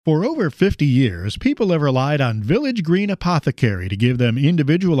For over 50 years, people have relied on Village Green Apothecary to give them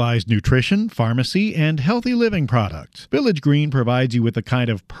individualized nutrition, pharmacy, and healthy living products. Village Green provides you with the kind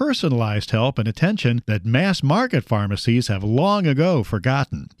of personalized help and attention that mass market pharmacies have long ago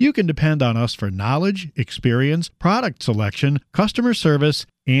forgotten. You can depend on us for knowledge, experience, product selection, customer service,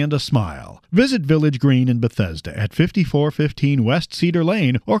 and a smile. Visit Village Green in Bethesda at 5415 West Cedar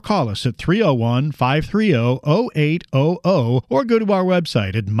Lane or call us at 301-530-0800 or go to our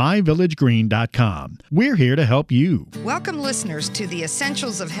website at myvillagegreen.com. We're here to help you. Welcome, listeners, to the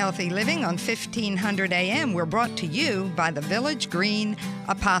Essentials of Healthy Living on 1500 AM. We're brought to you by the Village Green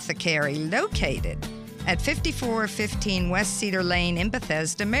Apothecary, located at 5415 West Cedar Lane in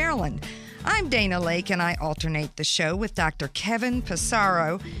Bethesda, Maryland. I'm Dana Lake, and I alternate the show with Dr. Kevin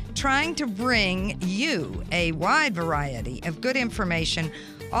Pissarro, trying to bring you a wide variety of good information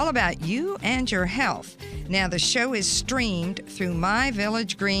all about you and your health. Now, the show is streamed through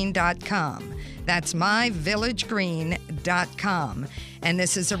myvillagegreen.com. That's myvillagegreen.com. And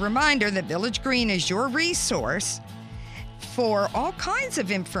this is a reminder that Village Green is your resource for all kinds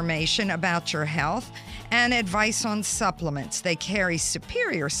of information about your health and advice on supplements. They carry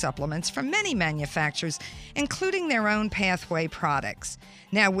superior supplements from many manufacturers, including their own Pathway products.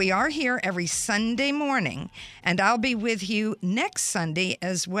 Now, we are here every Sunday morning, and I'll be with you next Sunday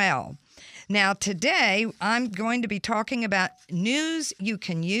as well. Now, today, I'm going to be talking about news you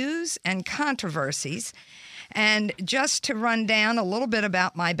can use and controversies. And just to run down a little bit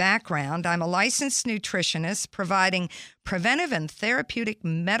about my background, I'm a licensed nutritionist providing preventive and therapeutic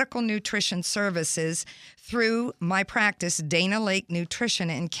medical nutrition services through my practice, Dana Lake Nutrition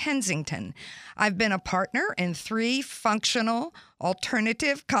in Kensington. I've been a partner in 3 functional,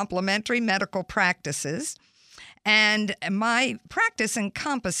 alternative, complementary medical practices. And my practice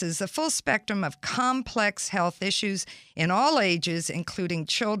encompasses the full spectrum of complex health issues in all ages, including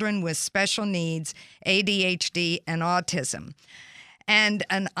children with special needs, ADHD, and autism. And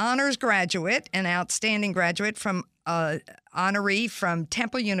an honors graduate, an outstanding graduate from honoree from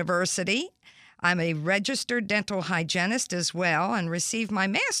Temple University. I'm a registered dental hygienist as well, and received my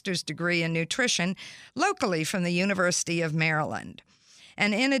master's degree in nutrition locally from the University of Maryland.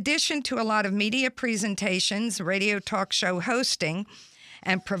 And in addition to a lot of media presentations, radio talk show hosting,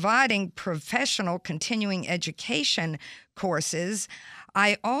 and providing professional continuing education courses,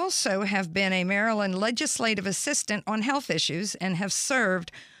 I also have been a Maryland legislative assistant on health issues and have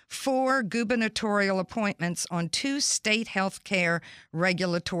served 4 gubernatorial appointments on 2 state health care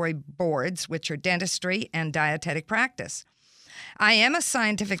regulatory boards, which are dentistry and dietetic practice. I am a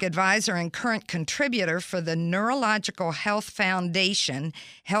scientific advisor and current contributor for the Neurological Health Foundation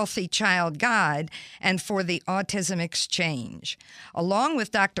Healthy Child Guide and for the Autism Exchange. Along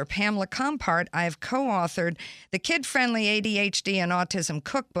with Dr. Pamela Compart, I have co-authored the Kid-Friendly ADHD and Autism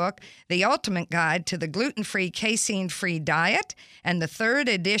Cookbook, the Ultimate Guide to the Gluten-Free, Casein-Free Diet, and the 3rd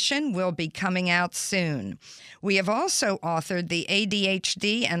edition will be coming out soon. We have also authored the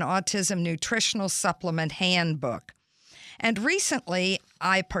ADHD and Autism Nutritional Supplement Handbook. And recently,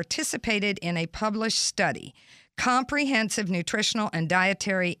 I participated in a published study, Comprehensive Nutritional and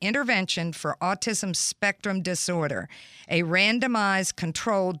Dietary Intervention for Autism Spectrum Disorder, a randomized,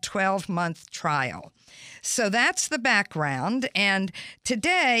 controlled 12-month trial. So that's the background, and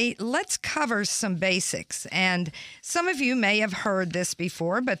today, let's cover some basics. And some of you may have heard this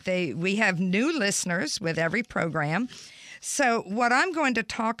before, but we have new listeners with every program. So what I'm going to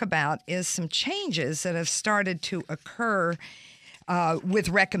talk about is some changes that have started to occur with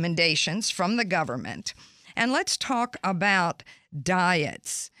recommendations from the government. And let's talk about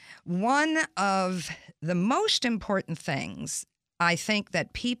diets. One of the most important things I think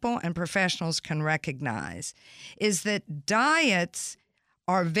that people and professionals can recognize is that diets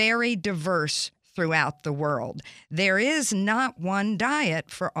are very diverse throughout the world. There is not one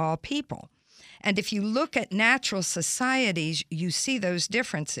diet for all people. And if you look at natural societies, you see those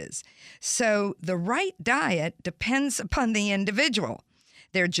differences. So the right diet depends upon the individual,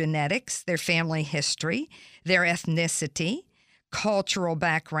 their genetics, their family history, their ethnicity, cultural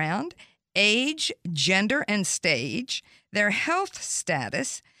background, age, gender and stage, their health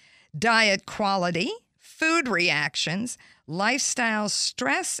status, diet quality, food reactions, lifestyle,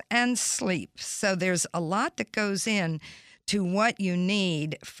 stress, and sleep. So there's a lot that goes in to what you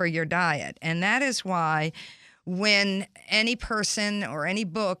need for your diet. And that is why when any person or any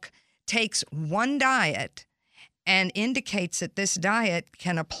book takes one diet and indicates that this diet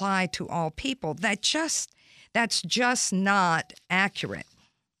can apply to all people, that's just not accurate.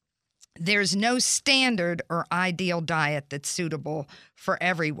 There's no standard or ideal diet that's suitable for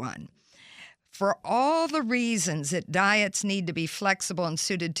everyone. For all the reasons that diets need to be flexible and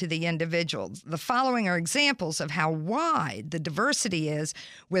suited to the individual, the following are examples of how wide the diversity is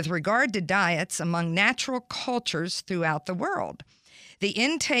with regard to diets among natural cultures throughout the world. The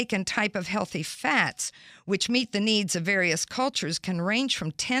intake and type of healthy fats, which meet the needs of various cultures, can range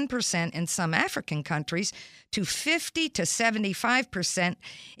from 10% in some African countries to 50 to 75%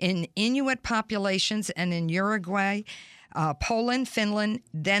 in Inuit populations and in Uruguay, Poland, Finland,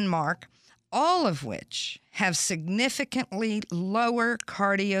 Denmark, all of which have significantly lower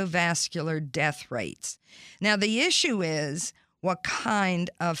cardiovascular death rates. Now, the issue is what kind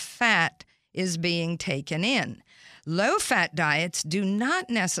of fat is being taken in. Low-fat diets do not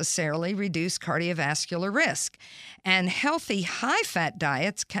necessarily reduce cardiovascular risk, and healthy high-fat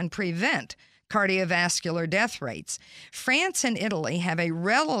diets can prevent cardiovascular death rates. France and Italy have a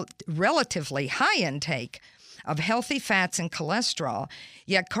relatively high intake of healthy fats and cholesterol,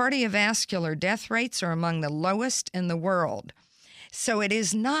 yet cardiovascular death rates are among the lowest in the world. So it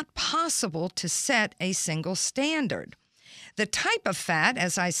is not possible to set a single standard. The type of fat,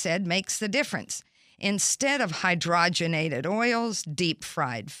 as I said, makes the difference. Instead of hydrogenated oils,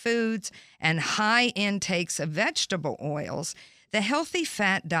 deep-fried foods, and high intakes of vegetable oils, the healthy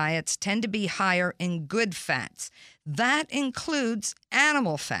fat diets tend to be higher in good fats. That includes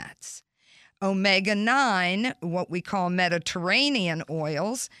animal fats. Omega-9, what we call Mediterranean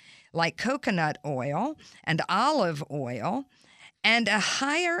oils, like coconut oil and olive oil, and a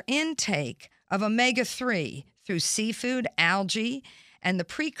higher intake of omega-3 through seafood, algae, and the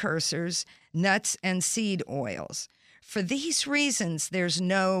precursors, nuts and seed oils. For these reasons, there's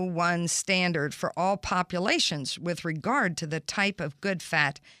no one standard for all populations with regard to the type of good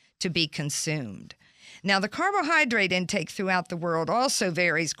fat to be consumed. Now, the carbohydrate intake throughout the world also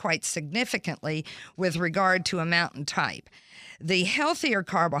varies quite significantly with regard to amount and type. The healthier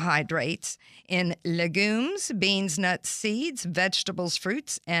carbohydrates in legumes, beans, nuts, seeds, vegetables,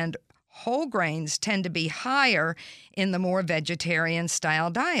 fruits, and whole grains tend to be higher in the more vegetarian-style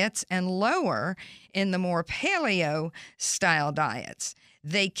diets and lower in the more paleo-style diets.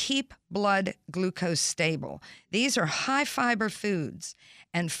 They keep blood glucose stable. These are high-fiber foods,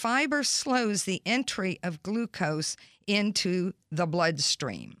 and fiber slows the entry of glucose into the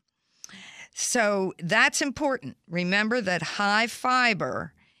bloodstream. So that's important. Remember that high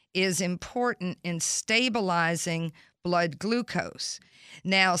fiber is important in stabilizing blood glucose.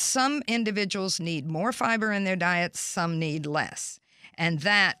 Now, some individuals need more fiber in their diets, some need less, and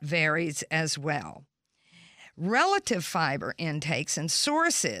that varies as well. Relative fiber intakes and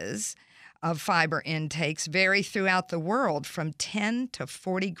sources of fiber intakes vary throughout the world from 10 to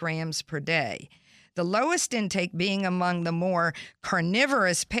 40 grams per day. The lowest intake being among the more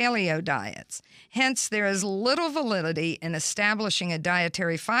carnivorous paleo diets. Hence, there is little validity in establishing a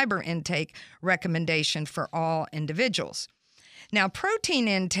dietary fiber intake recommendation for all individuals. Now, protein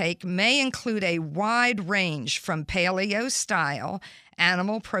intake may include a wide range from paleo-style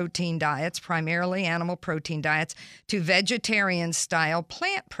animal protein diets, primarily animal protein diets, to vegetarian-style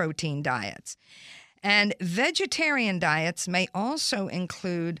plant protein diets. And vegetarian diets may also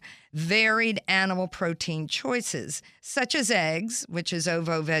include varied animal protein choices, such as eggs, which is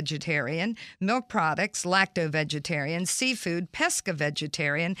ovo-vegetarian, milk products, lacto-vegetarian, seafood,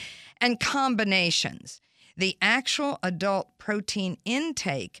 pesca-vegetarian, and combinations. The actual adult protein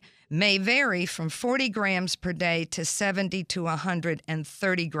intake may vary from 40 grams per day to 70 to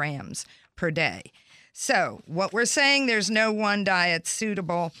 130 grams per day. So what we're saying, there's no one diet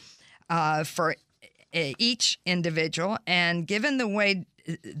suitable for each individual, and given the way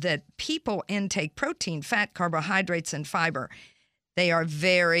that people intake protein, fat, carbohydrates, and fiber, they are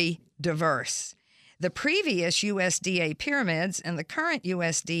very diverse. The previous USDA pyramids and the current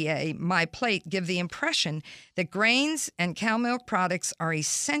USDA My Plate give the impression that grains and cow milk products are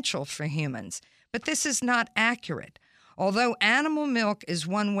essential for humans, but this is not accurate. Although animal milk is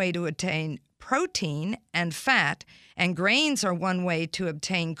one way to obtain protein and fat, and grains are one way to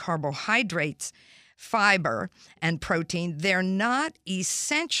obtain carbohydrates, fiber, and protein, they're not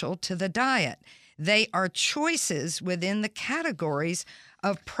essential to the diet. They are choices within the categories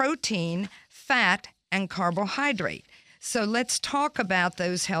of protein, fat, and carbohydrate. So let's talk about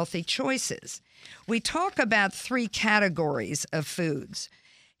those healthy choices. We talk about three categories of foods.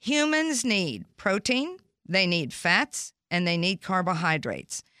 Humans need protein, they need fats, and they need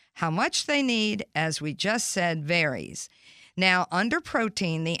carbohydrates. How much they need, as we just said, varies. Now, under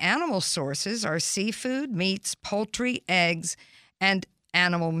protein, the animal sources are seafood, meats, poultry, eggs, and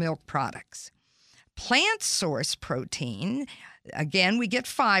animal milk products. Plant source protein, again, we get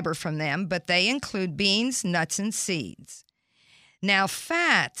fiber from them, but they include beans, nuts, and seeds. Now,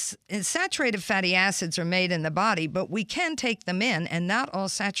 fats and saturated fatty acids are made in the body, but we can take them in, and not all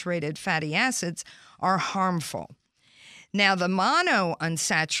saturated fatty acids are harmful. Now, the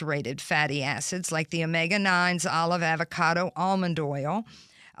monounsaturated fatty acids, like the omega-9s, olive, avocado, almond oil,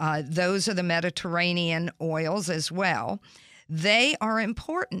 those are the Mediterranean oils as well. They are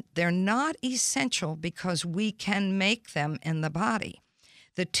important. They're not essential because we can make them in the body.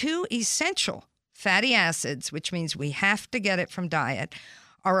 The two essential fatty acids, which means we have to get it from diet,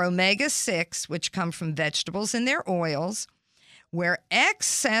 are omega-6, which come from vegetables and their oils, where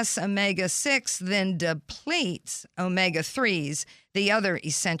excess omega-6 then depletes omega-3s, the other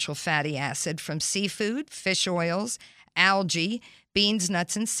essential fatty acid from seafood, fish oils, algae, beans,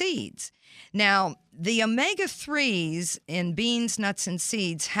 nuts, and seeds. Now, the omega-3s in beans, nuts, and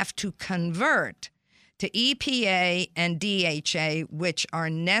seeds have to convert to EPA and DHA, which are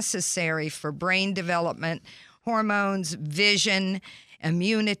necessary for brain development, hormones, vision,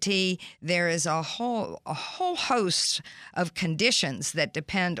 immunity. There is a whole host of conditions that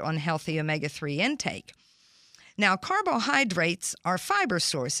depend on healthy omega-3 intake. Now, carbohydrates are fiber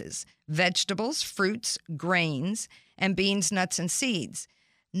sources: vegetables, fruits, grains, and beans, nuts, and seeds.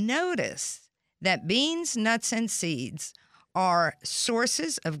 Notice that beans, nuts, and seeds are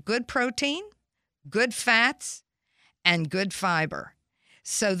sources of good protein, good fats, and good fiber.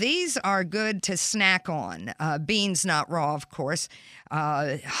 So these are good to snack on. Beans not raw, of course.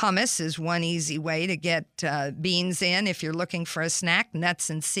 Hummus is one easy way to get beans in if you're looking for a snack, nuts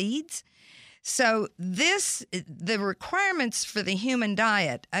and seeds. So the requirements for the human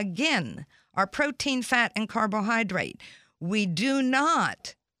diet, again, are protein, fat, and carbohydrate. We do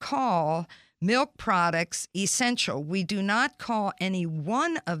not call milk products essential. We do not call any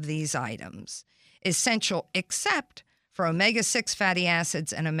one of these items essential except for omega-6 fatty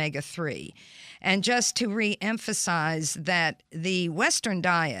acids and omega-3. And just to re-emphasize that the Western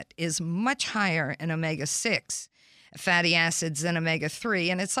diet is much higher in omega-6 fatty acids than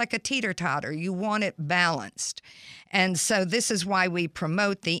omega-3, and it's like a teeter-totter. You want it balanced. And so this is why we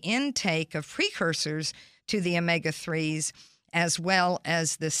promote the intake of precursors to the omega-3s as well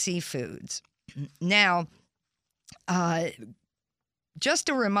as the seafoods. Now, just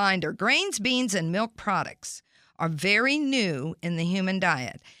a reminder, grains, beans, and milk products are very new in the human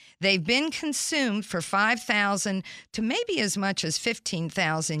diet. They've been consumed for 5,000 to maybe as much as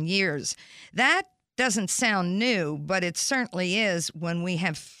 15,000 years. That doesn't sound new, but it certainly is when we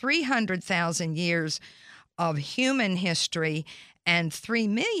have 300,000 years of human history and 3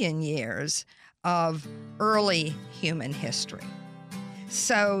 million years of early human history.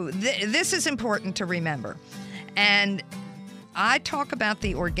 So this is important to remember. And I talk about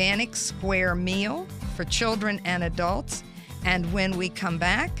the organic square meal for children and adults. And when we come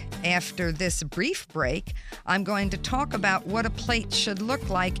back after this brief break, I'm going to talk about what a plate should look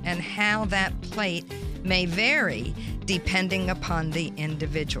like and how that plate may vary depending upon the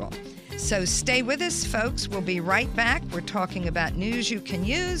individual. So stay with us, folks. We'll be right back. We're talking about news you can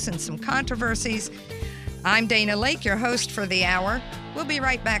use and some controversies. I'm Dana Lake, your host for the hour. We'll be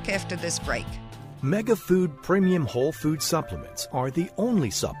right back after this break. Mega Food Premium Whole Food Supplements are the only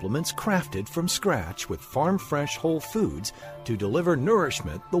supplements crafted from scratch with farm-fresh whole foods to deliver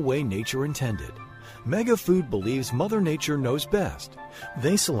nourishment the way nature intended. Mega Food believes Mother Nature knows best.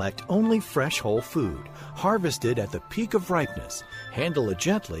 They select only fresh whole food, harvested at the peak of ripeness, handle it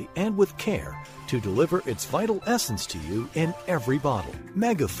gently and with care to deliver its vital essence to you in every bottle.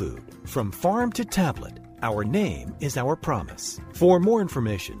 Mega Food, from farm to tablet. Our name is our promise. For more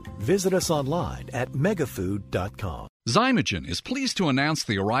information, visit us online at megafood.com. Zymogen is pleased to announce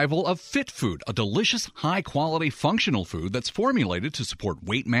the arrival of Fit Food, a delicious, high-quality, functional food that's formulated to support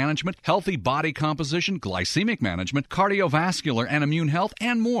weight management, healthy body composition, glycemic management, cardiovascular and immune health,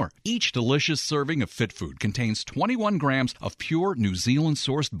 and more. Each delicious serving of Fit Food contains 21 grams of pure New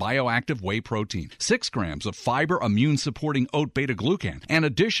Zealand-sourced bioactive whey protein, 6 grams of fiber immune-supporting oat beta-glucan, and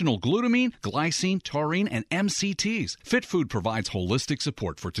additional glutamine, glycine, taurine, and MCTs. Fit Food provides holistic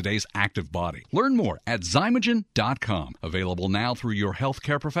support for today's active body. Learn more at Zymogen.com. Available now through your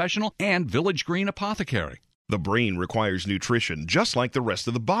healthcare professional and Village Green Apothecary. The brain requires nutrition just like the rest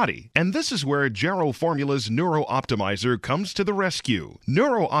of the body, and this is where Jarrow Formula's Neuro Optimizer comes to the rescue.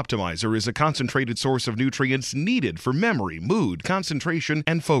 Neuro Optimizer is a concentrated source of nutrients needed for memory, mood, concentration,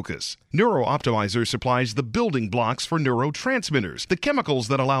 and focus. Neuro Optimizer supplies the building blocks for neurotransmitters, the chemicals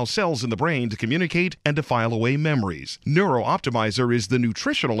that allow cells in the brain to communicate and to file away memories. Neuro Optimizer is the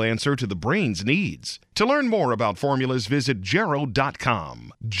nutritional answer to the brain's needs. To learn more about formulas, visit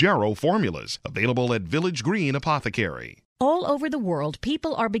Jarrow.com. Jarrow Formulas, available at Village Green Apothecary. All over the world,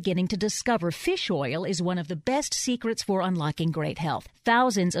 people are beginning to discover fish oil is one of the best secrets for unlocking great health.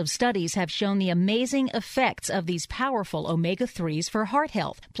 Thousands of studies have shown the amazing effects of these powerful omega-3s for heart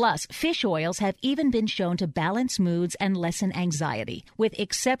health. Plus, fish oils have even been shown to balance moods and lessen anxiety. With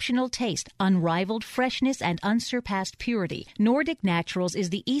exceptional taste, unrivaled freshness, and unsurpassed purity, Nordic Naturals is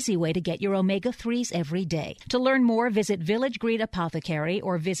the easy way to get your omega-3s every day. To learn more, visit Village Green Apothecary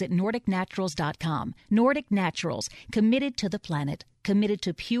or visit NordicNaturals.com. Nordic Naturals, committed to the planet, committed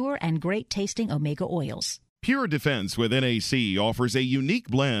to pure and great-tasting omega oils. Pure Defense with NAC offers a unique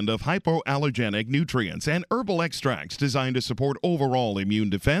blend of hypoallergenic nutrients and herbal extracts designed to support overall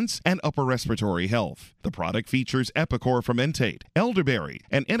immune defense and upper respiratory health. The product features epichlor fermentate, elderberry,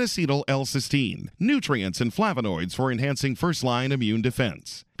 and N-acetyl L-cysteine, nutrients and flavonoids for enhancing first-line immune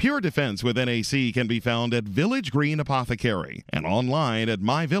defense. Pure Defense with NAC can be found at Village Green Apothecary and online at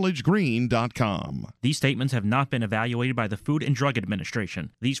myvillagegreen.com. These statements have not been evaluated by the Food and Drug Administration.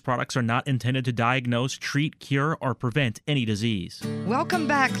 These products are not intended to diagnose, treat, cure, or prevent any disease. Welcome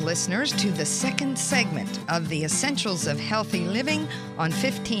back, listeners, to the second segment of the Essentials of Healthy Living on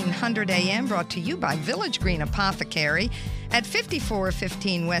 1500 AM, brought to you by Village Green Apothecary at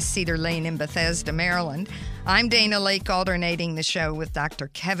 5415 West Cedar Lane in Bethesda, Maryland. I'm Dana Lake, alternating the show with Dr.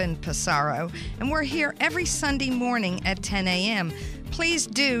 Kevin Pissarro, and we're here every Sunday morning at 10 a.m. Please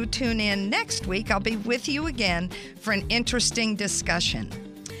do tune in next week. I'll be with you again for an interesting discussion.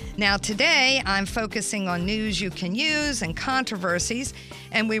 Now, today, I'm focusing on news you can use and controversies,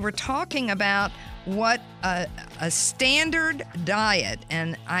 and we were talking about what a standard diet,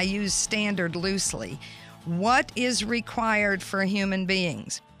 and I use standard loosely, what is required for human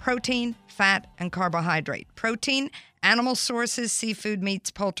beings. Protein, fat, and carbohydrate. Protein, animal sources, seafood,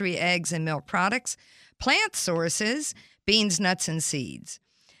 meats, poultry, eggs, and milk products. Plant sources, beans, nuts, and seeds.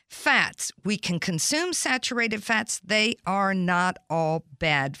 Fats, we can consume saturated fats. They are not all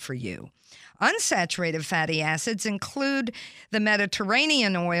bad for you. Unsaturated fatty acids include the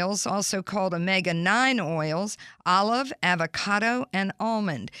Mediterranean oils, also called omega-9 oils, olive, avocado, and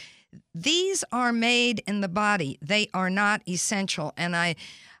almond. These are made in the body. They are not essential. And I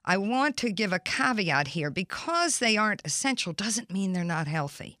want to give a caveat here. Because they aren't essential doesn't mean they're not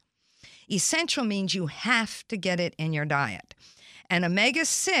healthy. Essential means you have to get it in your diet. And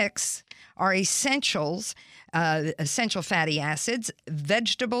omega-6 are essentials, essential fatty acids,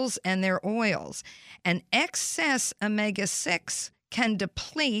 vegetables, and their oils. And excess omega-6 can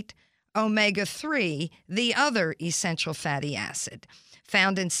deplete omega-3, the other essential fatty acid,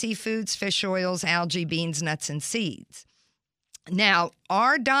 found in seafoods, fish oils, algae, beans, nuts, and seeds. Now,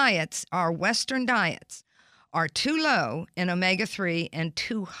 our diets, our Western diets, are too low in omega-3 and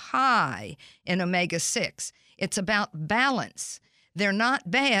too high in omega-6. It's about balance. They're not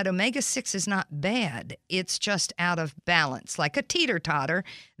bad. Omega-6 is not bad. It's just out of balance, like a teeter-totter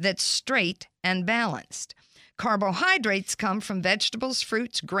that's straight and balanced. Carbohydrates come from vegetables,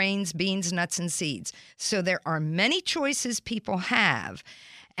 fruits, grains, beans, nuts, and seeds. So there are many choices people have,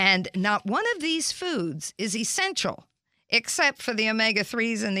 and not one of these foods is essential, except for the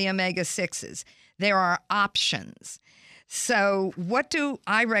omega-3s and the omega-6s. There are options. So what do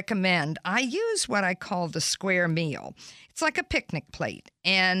I recommend? I use what I call the square meal. It's like a picnic plate,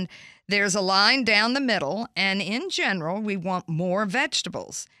 and there's a line down the middle, and in general, we want more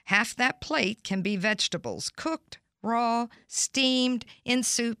vegetables. Half that plate can be vegetables, cooked, raw, steamed, in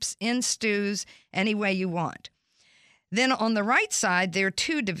soups, in stews, any way you want. Then on the right side, there are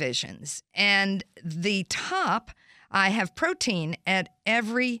two divisions, and the top, I have protein at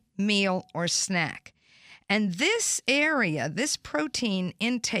every meal or snack. And this area, this protein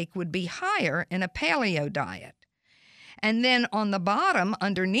intake would be higher in a paleo diet. And then on the bottom,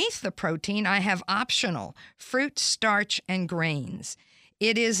 underneath the protein, I have optional fruit, starch, and grains.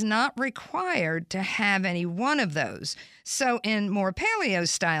 It is not required to have any one of those. So in more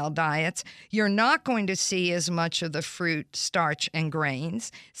paleo-style diets, you're not going to see as much of the fruit, starch, and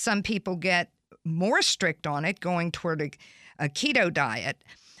grains. Some people get more strict on it, going toward a keto diet.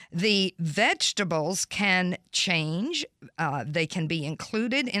 The vegetables can change. They can be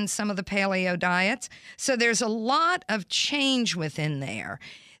included in some of the paleo diets. So there's a lot of change within there.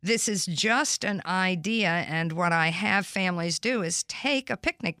 This is just an idea, and what I have families do is take a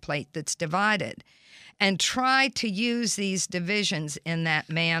picnic plate that's divided and try to use these divisions in that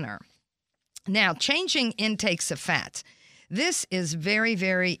manner. Now, changing intakes of fats. This is very,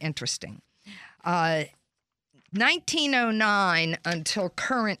 very interesting. 1909 until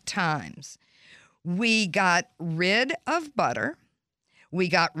current times, we got rid of butter, we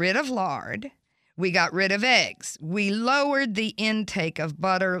got rid of lard, we got rid of eggs. We lowered the intake of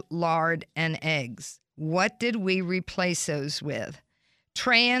butter, lard, and eggs. What did we replace those with?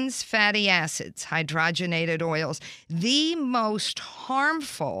 Trans fatty acids, hydrogenated oils, the most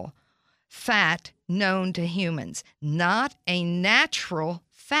harmful fat known to humans, not a natural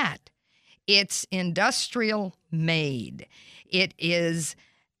fat. It's industrial made. It is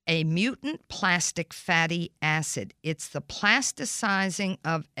a mutant plastic fatty acid. It's the plasticizing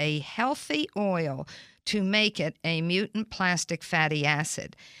of a healthy oil to make it a mutant plastic fatty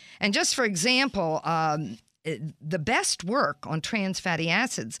acid. And just for example, the best work on trans fatty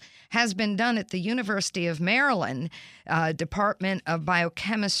acids has been done at the University of Maryland, Department of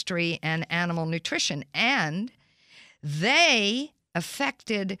Biochemistry and Animal Nutrition, and they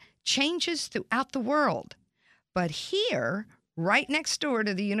affected changes throughout the world. But here, right next door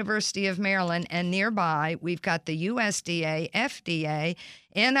to the University of Maryland and nearby, we've got the USDA, FDA,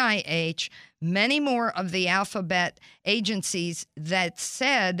 NIH, many more of the alphabet agencies that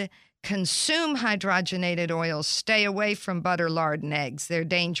said, consume hydrogenated oils, stay away from butter, lard, and eggs. They're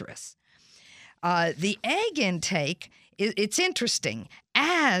dangerous. The egg intake, it's interesting.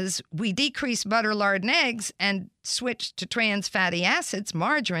 As we decrease butter, lard, and eggs and switch to trans fatty acids,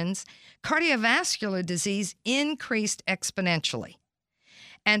 margarines, cardiovascular disease increased exponentially.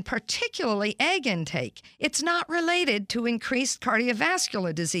 And particularly egg intake. It's not related to increased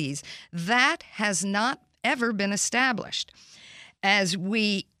cardiovascular disease. That has not ever been established. As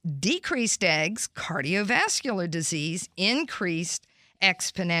we decreased eggs, cardiovascular disease increased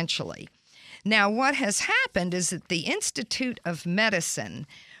exponentially. Now, what has happened is that the Institute of Medicine,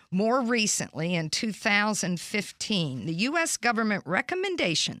 more recently in 2015, the U.S. government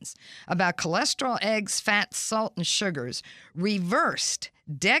recommendations about cholesterol, eggs, fats, salt, and sugars reversed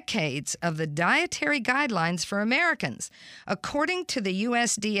decades of the dietary guidelines for Americans. According to the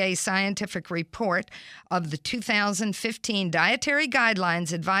USDA scientific report of the 2015 Dietary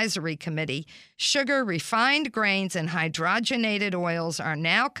Guidelines Advisory Committee, sugar, refined grains, and hydrogenated oils are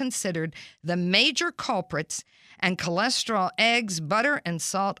now considered the major culprits, and cholesterol, eggs, butter, and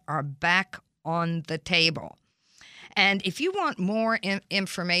salt are back on the table. And if you want more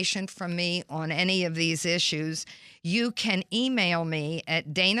information from me on any of these issues, you can email me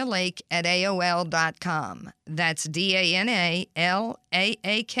at danalaake@aol.com. That's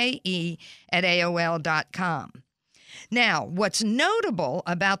DANALAAKE@aol.com. Now, what's notable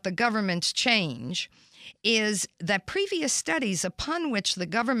about the government's change is that previous studies upon which the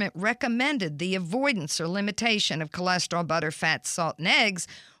government recommended the avoidance or limitation of cholesterol, butter, fat, salt, and eggs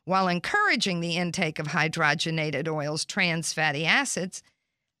while encouraging the intake of hydrogenated oils, trans fatty acids,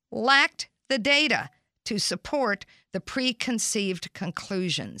 lacked the data to support the preconceived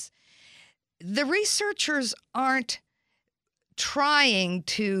conclusions. The researchers aren't trying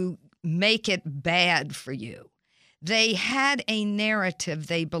to make it bad for you. They had a narrative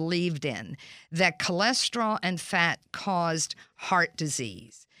they believed in, that cholesterol and fat caused heart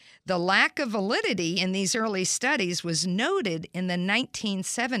disease. The lack of validity in these early studies was noted in the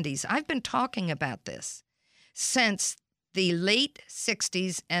 1970s. I've been talking about this since the late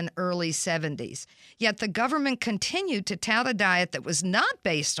 60s and early 70s. Yet the government continued to tout a diet that was not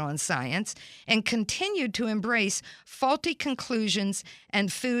based on science and continued to embrace faulty conclusions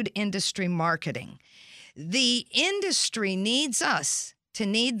and food industry marketing. The industry needs us to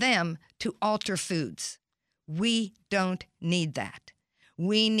need them to alter foods. We don't need that.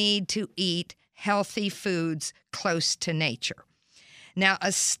 We need to eat healthy foods close to nature. Now,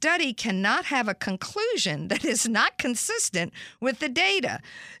 a study cannot have a conclusion that is not consistent with the data,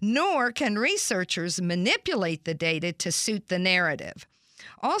 nor can researchers manipulate the data to suit the narrative.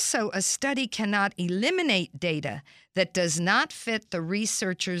 Also, a study cannot eliminate data that does not fit the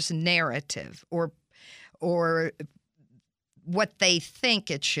researcher's narrative or what they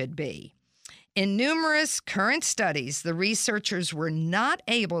think it should be. In numerous current studies, the researchers were not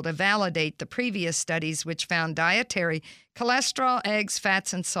able to validate the previous studies which found dietary cholesterol, eggs,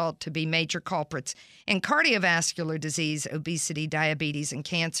 fats, and salt to be major culprits in cardiovascular disease, obesity, diabetes, and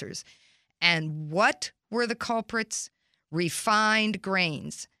cancers. And what were the culprits? Refined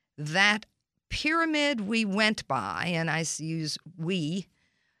grains. That pyramid we went by, and I use we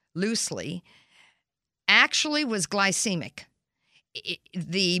loosely, actually was glycemic.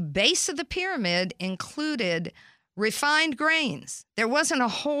 The base of the pyramid included refined grains. There wasn't a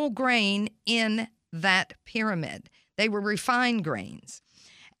whole grain in that pyramid. They were refined grains.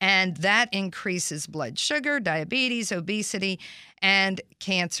 And that increases blood sugar, diabetes, obesity, and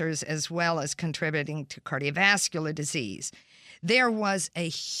cancers, as well as contributing to cardiovascular disease. There was a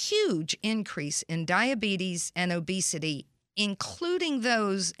huge increase in diabetes and obesity, including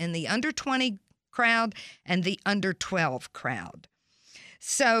those in the under 20 crowd and the under 12 crowd.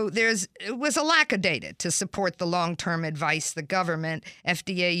 So it was a lack of data to support the long-term advice the government,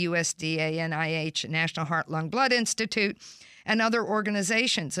 FDA, USDA, NIH, National Heart, Lung, Blood Institute, and other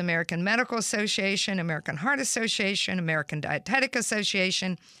organizations, American Medical Association, American Heart Association, American Dietetic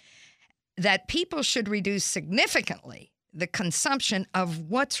Association, that people should reduce significantly the consumption of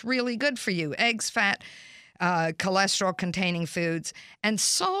what's really good for you, eggs, fat, cholesterol-containing foods, and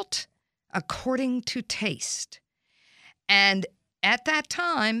salt according to taste. And at that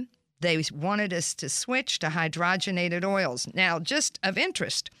time, they wanted us to switch to hydrogenated oils. Now, just of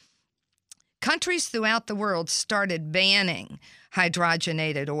interest, countries throughout the world started banning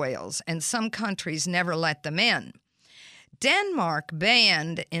hydrogenated oils, and some countries never let them in. Denmark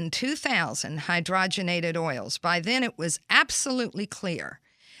banned in 2000 hydrogenated oils. By then, it was absolutely clear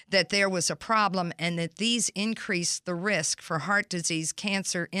that there was a problem and that these increased the risk for heart disease,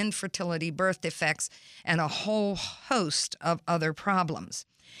 cancer, infertility, birth defects, and a whole host of other problems.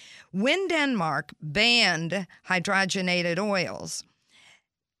 When Denmark banned hydrogenated oils,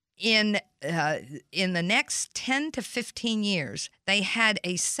 in the next 10 to 15 years, they had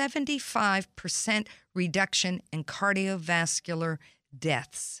a 75% reduction in cardiovascular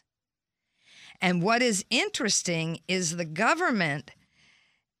deaths. And what is interesting is the government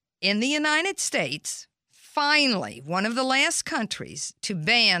in the United States, finally, one of the last countries to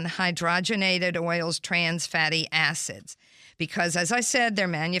ban hydrogenated oils, trans fatty acids, because, as I said, they're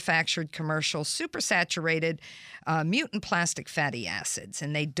manufactured commercial supersaturated mutant plastic fatty acids,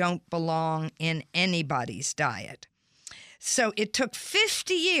 and they don't belong in anybody's diet. So it took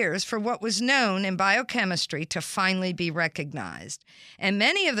 50 years for what was known in biochemistry to finally be recognized. And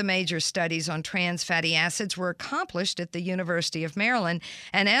many of the major studies on trans fatty acids were accomplished at the University of Maryland.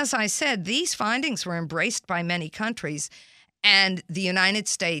 And as I said, these findings were embraced by many countries, and the United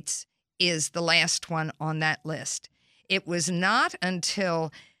States is the last one on that list. It was not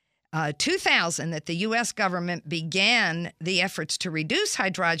until 2000 that the U.S. government began the efforts to reduce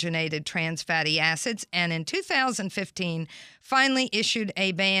hydrogenated trans fatty acids, and in 2015 finally issued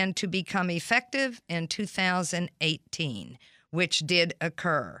a ban to become effective in 2018, which did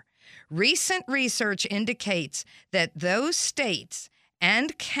occur. Recent research indicates that those states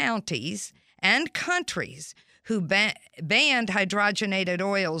and counties and countries who banned hydrogenated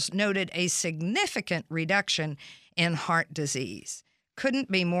oils noted a significant reduction in heart disease.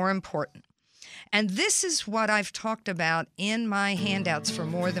 Couldn't be more important. And this is what I've talked about in my handouts for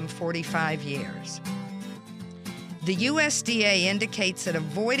more than 45 years. The USDA indicates that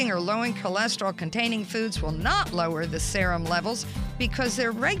avoiding or lowering cholesterol-containing foods will not lower the serum levels because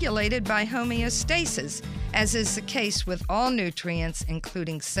they're regulated by homeostasis, as is the case with all nutrients,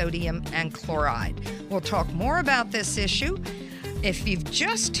 including sodium and chloride. We'll talk more about this issue. If you've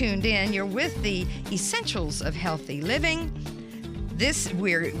just tuned in, you're with the Essentials of Healthy Living.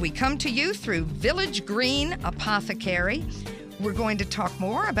 We come to you through Village Green Apothecary. We're going to talk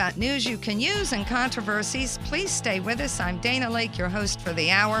more about news you can use and controversies. Please stay with us. I'm Dana Lake, your host for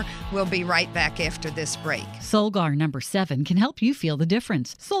the hour. We'll be right back after this break. Solgar number 7 can help you feel the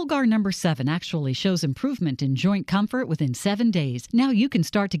difference. Solgar number 7 actually shows improvement in joint comfort within 7 days. Now you can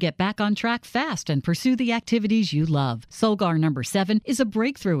start to get back on track fast and pursue the activities you love. Solgar number 7 is a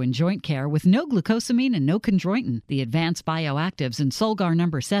breakthrough in joint care with no glucosamine and no chondroitin. The advanced bioactives in Solgar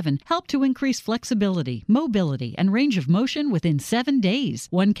number 7 help to increase flexibility, mobility, and range of motion within 7 days.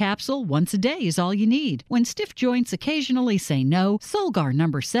 One capsule once a day is all you need. When stiff joints occasionally say no, Solgar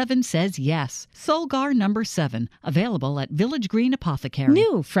number 7 says yes. Solgar number 7, available at Village Green Apothecary.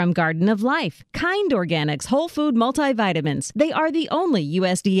 New from Garden of Life, Kind Organics Whole Food Multivitamins. They are the only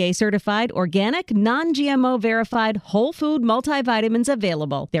USDA certified, organic, non-GMO verified whole food multivitamins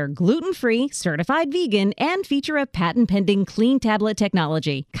available. They're gluten-free, certified vegan, and feature a patent-pending clean tablet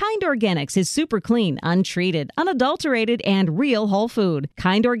technology. Kind Organics is super clean, untreated, unadulterated, and real whole food.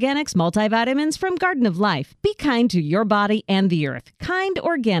 Kind Organics multivitamins from Garden of Life. Be kind to your body and the earth. Kind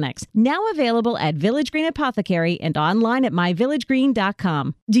Organics, now available at Village Green Apothecary and online at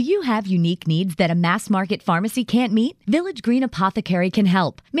myvillagegreen.com. Do you have unique needs that a mass market pharmacy can't meet? Village Green Apothecary can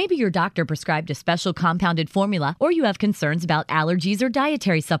help. Maybe your doctor prescribed a special compounded formula, or you have concerns about allergies or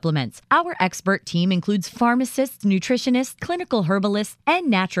dietary supplements. Our expert team includes pharmacists, nutritionists, clinical herbalists,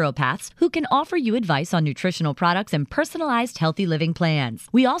 and naturopaths who can offer you advice on nutritional products and personalized latest healthy living plans.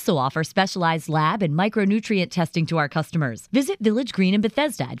 We also offer specialized lab and micronutrient testing to our customers. Visit Village Green in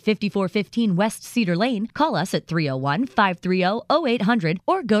Bethesda at 5415 West Cedar Lane. Call us at 301-530-0800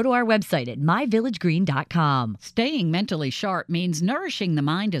 or go to our website at myvillagegreen.com. Staying mentally sharp means nourishing the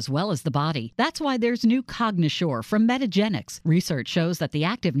mind as well as the body. That's why there's new Cognisure from Metagenics. Research shows that the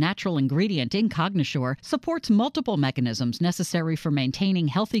active natural ingredient in Cognisure supports multiple mechanisms necessary for maintaining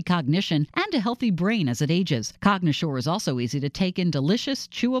healthy cognition and a healthy brain as it ages. Cognisure is also easy to take in delicious,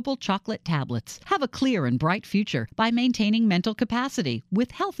 chewable chocolate tablets. Have a clear and bright future by maintaining mental capacity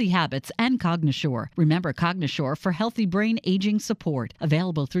with healthy habits and Cognisure. Remember Cognisure for healthy brain aging support.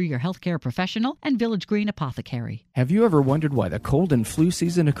 Available through your healthcare professional and Village Green Apothecary. Have you ever wondered why the cold and flu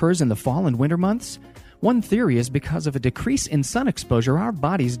season occurs in the fall and winter months? One theory is because of a decrease in sun exposure, our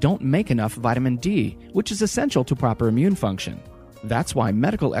bodies don't make enough vitamin D, which is essential to proper immune function. That's why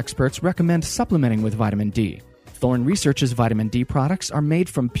medical experts recommend supplementing with vitamin D. Thorne Research's vitamin D products are made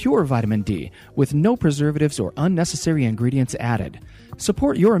from pure vitamin D, with no preservatives or unnecessary ingredients added.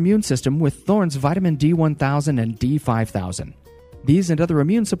 Support your immune system with Thorne's vitamin D1000 and D5000. These and other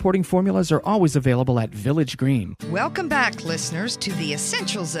immune-supporting formulas are always available at Village Green. Welcome back, listeners, to the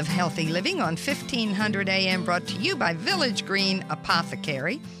Essentials of Healthy Living on 1500 AM, brought to you by Village Green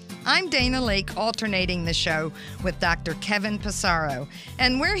Apothecary. I'm Dana Lake, alternating the show with Dr. Kevin Passaro.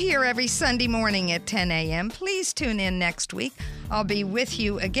 And we're here every Sunday morning at 10 a.m. Please tune in next week. I'll be with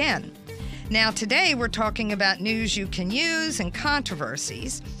you again. Now, today we're talking about news you can use and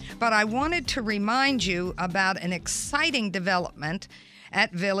controversies, but I wanted to remind you about an exciting development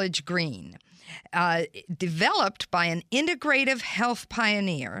at Village Green. Developed by an integrative health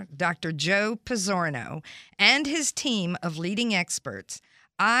pioneer, Dr. Joe Pizzorno, and his team of leading experts,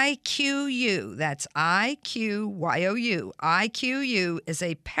 IQU, that's IQYOU. IQU is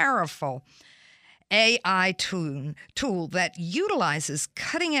a powerful AI tool that utilizes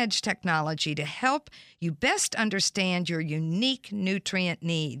cutting-edge technology to help you best understand your unique nutrient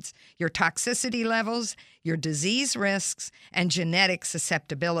needs, your toxicity levels, your disease risks, and genetic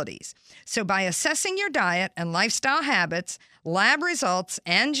susceptibilities. So by assessing your diet and lifestyle habits, lab results,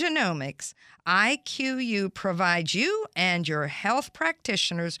 and genomics, IQU provides you and your health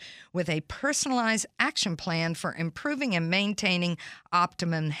practitioners with a personalized action plan for improving and maintaining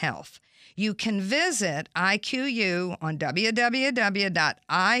optimum health. You can visit IQU on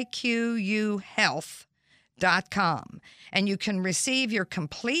www.iquuhealth.com, and you can receive your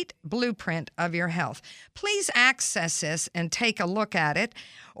complete blueprint of your health. Please access this and take a look at it,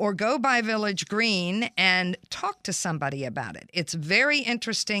 or go by Village Green and talk to somebody about it. It's very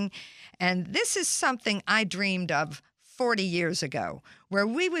interesting, and this is something I dreamed of 40 years ago, where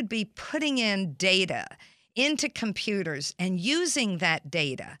we would be putting in data into computers and using that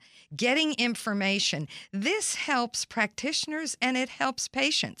data, getting information. This helps practitioners and it helps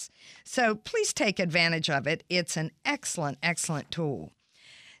patients. So please take advantage of it. It's an excellent, excellent tool.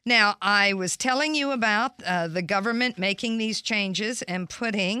 Now, I was telling you about the government making these changes and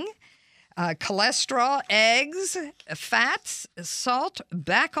putting cholesterol, eggs, fats, salt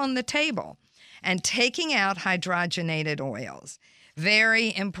back on the table and taking out hydrogenated oils.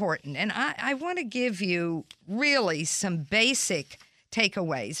 Very important. And I want to give you really some basic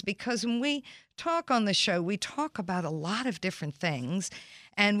takeaways, because when we talk on the show, we talk about a lot of different things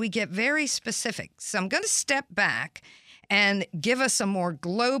and we get very specific. So I'm going to step back and give us a more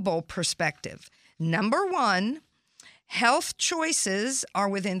global perspective. Number one, health choices are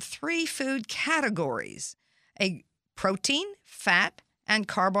within 3 food categories: protein, fat, and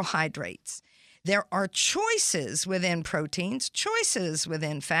carbohydrates. There are choices within proteins, choices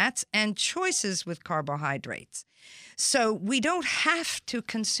within fats, and choices with carbohydrates. So we don't have to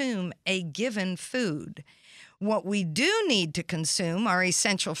consume a given food. What we do need to consume are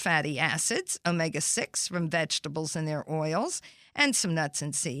essential fatty acids, omega-6 from vegetables and their oils, and some nuts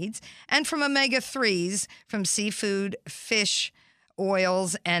and seeds, and from omega-3s from seafood, fish,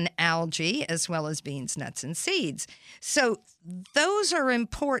 oils, and algae, as well as beans, nuts, and seeds. So those are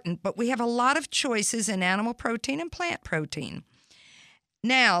important, but we have a lot of choices in animal protein and plant protein.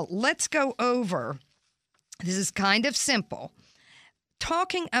 Now, let's go over, this is kind of simple,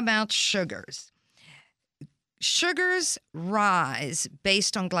 talking about sugars. Sugars rise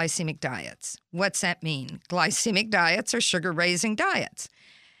based on glycemic diets. What's that mean? Glycemic diets are sugar-raising diets.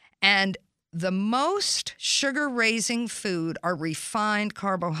 And the most sugar-raising food are refined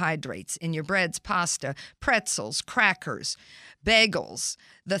carbohydrates in your breads, pasta, pretzels, crackers, bagels,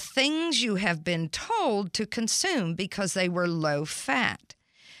 the things you have been told to consume because they were low fat.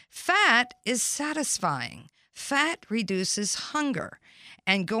 Fat is satisfying. Fat reduces hunger,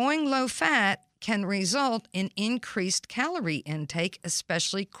 and going low fat can result in increased calorie intake,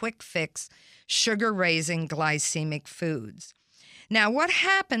 especially quick fix, sugar-raising glycemic foods. Now, what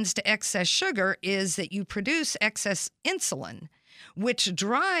happens to excess sugar is that you produce excess insulin, which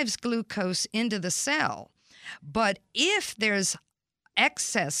drives glucose into the cell. But if there's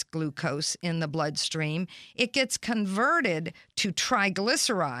excess glucose in the bloodstream, it gets converted to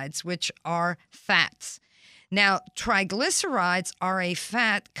triglycerides, which are fats. Now, triglycerides are a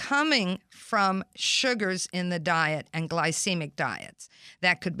fat coming from sugars in the diet and glycemic diets.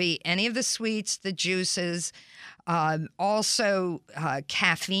 That could be any of the sweets, the juices. Also,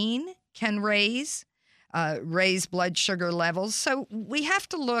 caffeine can raise blood sugar levels. So we have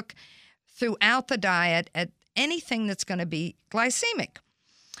to look throughout the diet at anything that's going to be glycemic.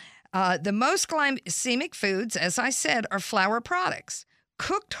 The most glycemic foods, as I said, are flour products.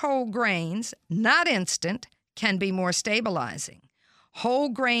 Cooked whole grains, not instant, can be more stabilizing. Whole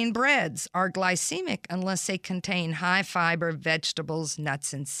grain breads are glycemic unless they contain high fiber vegetables,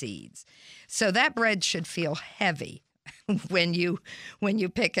 nuts, and seeds. So that bread should feel heavy when you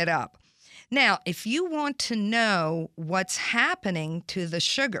pick it up. Now, if you want to know what's happening to the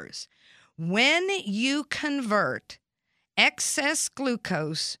sugars, when you convert excess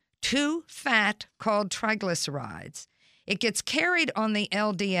glucose to fat called triglycerides, it gets carried on the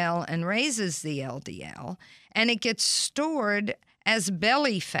LDL and raises the LDL, and it gets stored as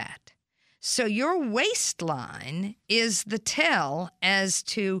belly fat. So your waistline is the tell as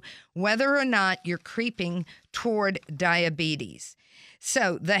to whether or not you're creeping toward diabetes.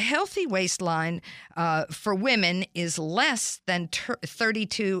 So the healthy waistline for women is less than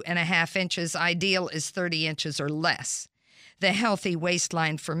 32 and a half inches. Ideal is 30 inches or less. The healthy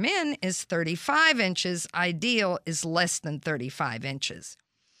waistline for men is 35 inches. Ideal is less than 35 inches.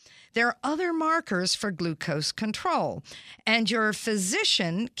 There are other markers for glucose control, and your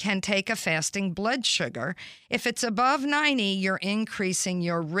physician can take a fasting blood sugar. If it's above 90, you're increasing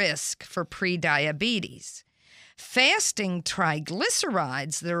your risk for prediabetes. Fasting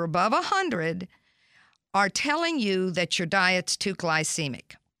triglycerides that are above 100 are telling you that your diet's too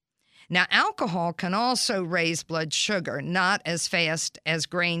glycemic. Now, alcohol can also raise blood sugar, not as fast as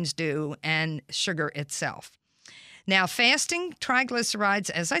grains do and sugar itself. Now, fasting triglycerides,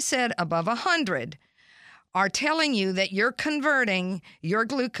 as I said, above 100 are telling you that you're converting your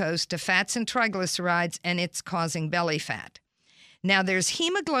glucose to fats and triglycerides, and it's causing belly fat. Now, there's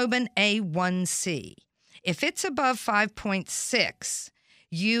hemoglobin A1C. If it's above 5.6,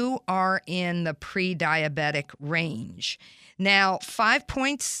 you are in the pre-diabetic range. Now,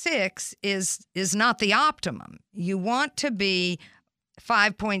 5.6 is not the optimum. You want to be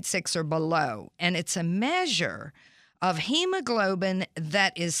 5.6 or below, and it's a measure of hemoglobin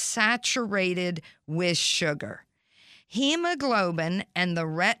that is saturated with sugar. Hemoglobin and the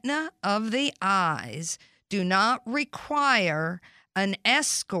retina of the eyes do not require an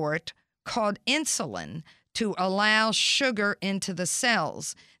escort called insulin to allow sugar into the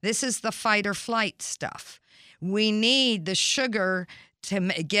cells. This is the fight or flight stuff. We need the sugar to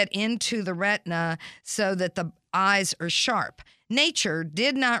get into the retina so that the eyes are sharp. Nature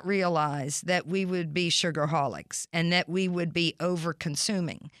did not realize that we would be sugarholics and that we would be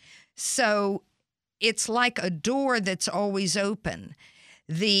over-consuming. So it's like a door that's always open.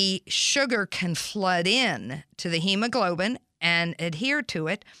 The sugar can flood in to the hemoglobin and adhere to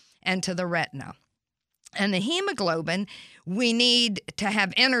it and to the retina. And the hemoglobin, we need to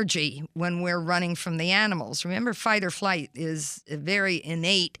have energy when we're running from the animals. Remember, fight or flight is a very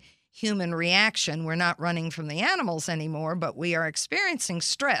innate human reaction. We're not running from the animals anymore, but we are experiencing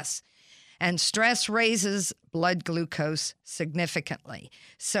stress. And stress raises blood glucose significantly.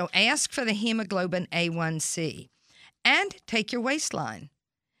 So ask for the hemoglobin A1C and take your waistline.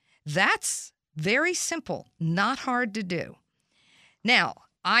 That's very simple, not hard to do. Now,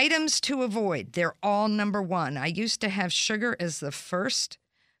 items to avoid, they're all number one. I used to have sugar as the first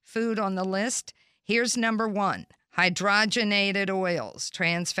food on the list. Here's number one: hydrogenated oils,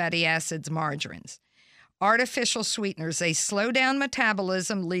 trans fatty acids, margarines. Artificial sweeteners, they slow down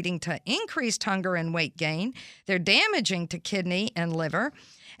metabolism, leading to increased hunger and weight gain. They're damaging to kidney and liver,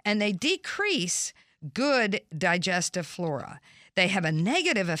 and they decrease good digestive flora. They have a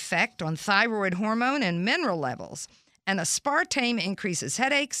negative effect on thyroid hormone and mineral levels. And aspartame increases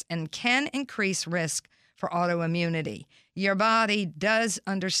headaches and can increase risk for autoimmunity. Your body does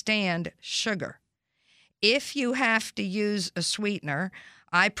understand sugar. If you have to use a sweetener,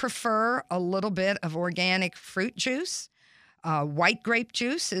 I prefer a little bit of organic fruit juice. White grape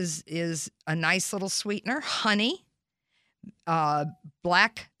juice is a nice little sweetener. Honey,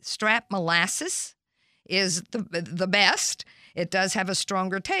 black strap molasses is the best. It does have a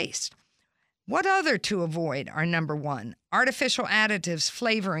stronger taste. What other to avoid are number one, artificial additives,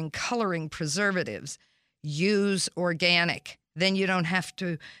 flavoring, coloring, preservatives. Use organic. Then you don't have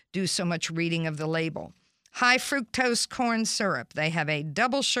to do so much reading of the label. High fructose corn syrup. They have a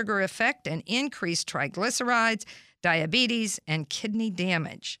double sugar effect and increased triglycerides, diabetes, and kidney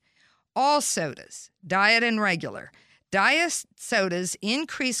damage. All sodas, diet and regular. Diet sodas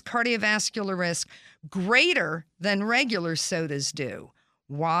increase cardiovascular risk greater than regular sodas do.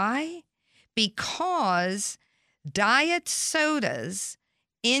 Why? Because diet sodas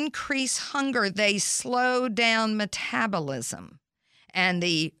increase hunger. They slow down metabolism. And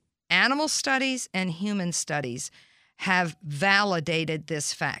the animal studies and human studies have validated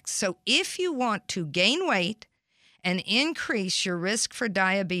this fact. So if you want to gain weight and increase your risk for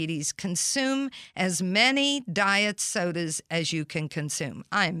diabetes, consume as many diet sodas as you can consume.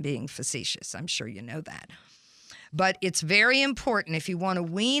 I'm being facetious. I'm sure you know that. But it's very important if you want to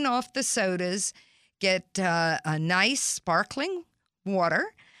wean off the sodas, get a nice sparkling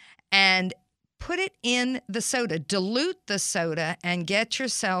water and put it in the soda. Dilute the soda and get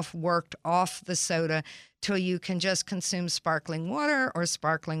yourself worked off the soda till you can just consume sparkling water or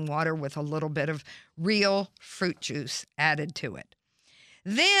sparkling water with a little bit of real fruit juice added to it.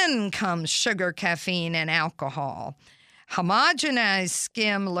 Then comes sugar, caffeine, and alcohol. Homogenized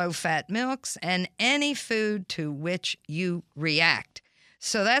skim low-fat milks, and any food to which you react.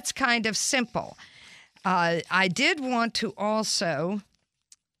 So that's kind of simple. I did want to also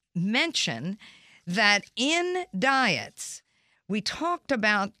mention that in diets, we talked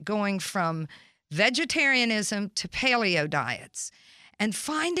about going from vegetarianism to paleo diets, and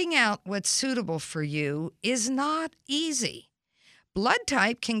finding out what's suitable for you is not easy. Blood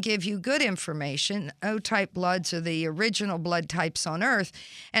type can give you good information. O-type bloods are the original blood types on Earth.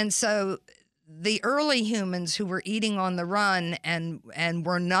 And so the early humans who were eating on the run and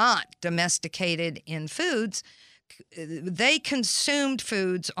were not domesticated in foods, they consumed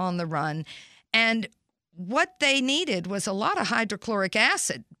foods on the run. And what they needed was a lot of hydrochloric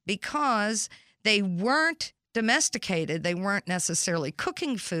acid because they weren't domesticated. They weren't necessarily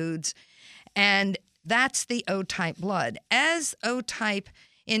cooking foods. And that's the O-type blood. As O-type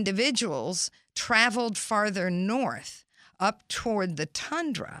individuals traveled farther north up toward the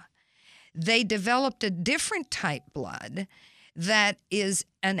tundra, they developed a different type blood that is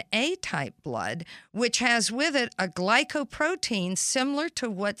an A-type blood, which has with it a glycoprotein similar to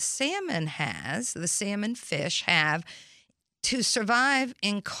what salmon has, the salmon fish have, to survive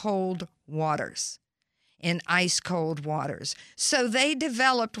in cold waters, in ice-cold waters. So they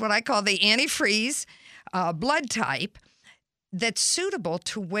developed what I call the antifreeze blood type that's suitable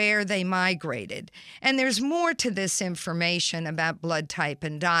to where they migrated. And there's more to this information about blood type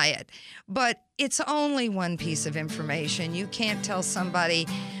and diet, but it's only one piece of information. You can't tell somebody,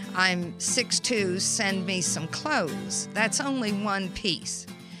 I'm 6'2", send me some clothes. That's only one piece.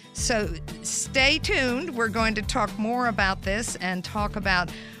 So stay tuned. We're going to talk more about this and talk about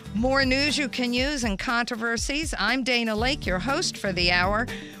more news you can use and controversies. I'm Dana Lake, your host for the hour.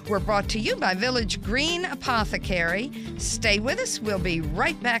 We're brought to you by Village Green Apothecary. Stay with us. We'll be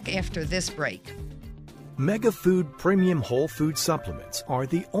right back after this break. Mega Food Premium Whole Food Supplements are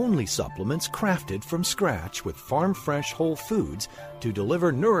the only supplements crafted from scratch with farm-fresh whole foods to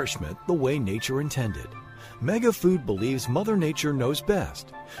deliver nourishment the way nature intended. Mega Food believes Mother Nature knows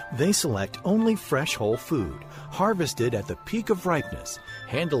best. They select only fresh whole food, harvested at the peak of ripeness,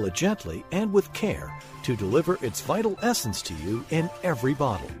 handle it gently and with care to deliver its vital essence to you in every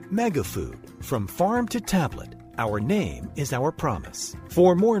bottle. Mega Food, from farm to tablet. Our name is our promise.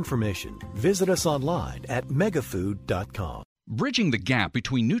 For more information, visit us online at megafood.com. Bridging the gap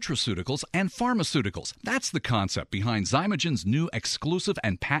between nutraceuticals and pharmaceuticals. That's the concept behind Zymogen's new exclusive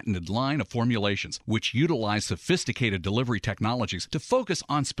and patented line of formulations, which utilize sophisticated delivery technologies to focus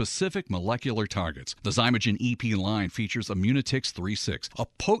on specific molecular targets. The Zymogen EP line features Immunotix 3.6, a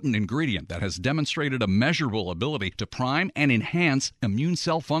potent ingredient that has demonstrated a measurable ability to prime and enhance immune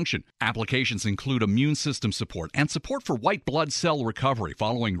cell function. Applications include immune system support and support for white blood cell recovery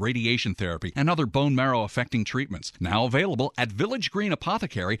following radiation therapy and other bone marrow affecting treatments. Now available at Village Green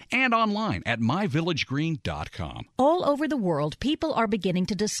Apothecary and online at myvillagegreen.com. All over the world, people are beginning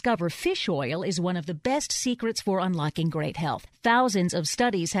to discover fish oil is one of the best secrets for unlocking great health. Thousands of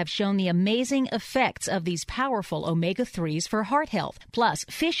studies have shown the amazing effects of these powerful omega-3s for heart health. Plus,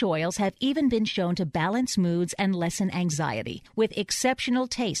 fish oils have even been shown to balance moods and lessen anxiety. With exceptional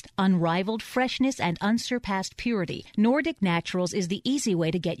taste, unrivaled freshness, and unsurpassed purity, Nordic Naturals is the easy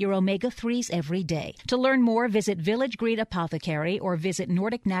way to get your omega-3s every day. To learn more, visit Village Green Apothecary Apothecary or visit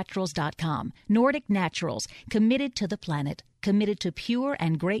NordicNaturals.com. Nordic Naturals, committed to the planet, committed to pure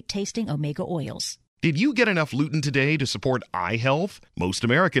and great-tasting omega oils. Did you get enough lutein today to support eye health? Most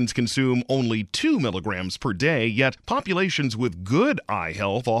Americans consume only 2 milligrams per day, yet populations with good eye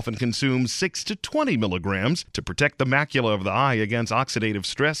health often consume 6 to 20 milligrams to protect the macula of the eye against oxidative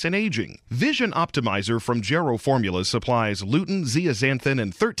stress and aging. Vision Optimizer from Gero Formulas supplies lutein, zeaxanthin,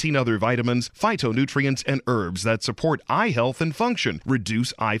 and 13 other vitamins, phytonutrients, and herbs that support eye health and function,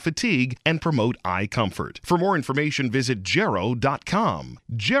 reduce eye fatigue, and promote eye comfort. For more information, visit Gero.com.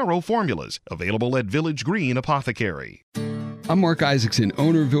 Gero Formulas, available at Village Green Apothecary. I'm Mark Isaacson,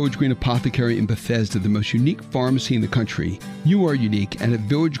 owner of Village Green Apothecary in Bethesda, the most unique pharmacy in the country. You are unique, and at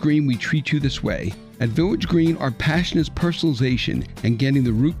Village Green, we treat you this way. At Village Green, our passion is personalization and getting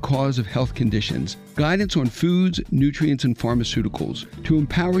the root cause of health conditions. Guidance on foods, nutrients, and pharmaceuticals to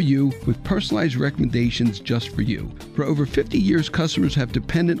empower you with personalized recommendations just for you. For over 50 years, customers have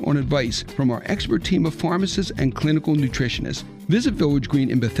depended on advice from our expert team of pharmacists and clinical nutritionists. Visit Village Green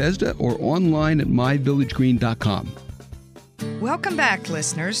in Bethesda or online at myvillagegreen.com. Welcome back,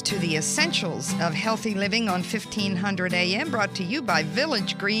 listeners, to the Essentials of Healthy Living on 1500 AM, brought to you by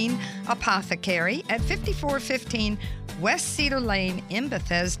Village Green Apothecary at 5415 West Cedar Lane in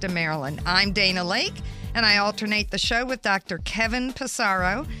Bethesda, Maryland. I'm Dana Lake, and I alternate the show with Dr. Kevin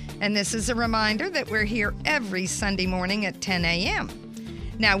Pissarro, and this is a reminder that we're here every Sunday morning at 10 a.m.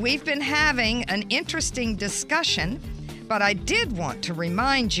 Now, we've been having an interesting discussion, but I did want to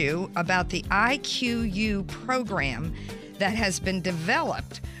remind you about the IQU program that has been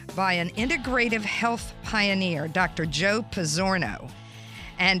developed by an integrative health pioneer, Dr. Joe Pizzorno,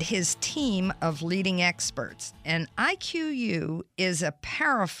 and his team of leading experts. And IQU is a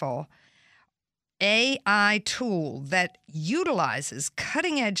powerful AI tool that utilizes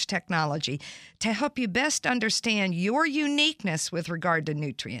cutting-edge technology to help you best understand your uniqueness with regard to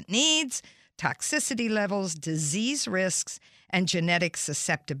nutrient needs, toxicity levels, disease risks, and genetic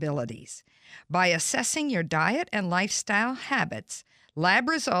susceptibilities. By assessing your diet and lifestyle habits, lab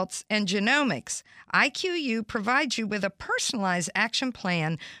results, and genomics, IQU provides you with a personalized action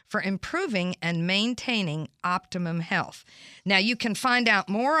plan for improving and maintaining optimum health. Now, you can find out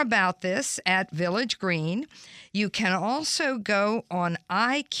more about this at Village Green. You can also go on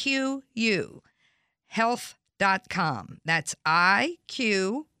IQUhealth.com. That's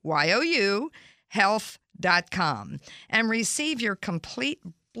IQYOU health.com, and receive your complete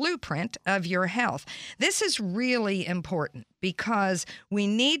blueprint of your health. This is really important because we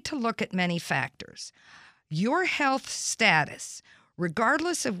need to look at many factors. Your health status,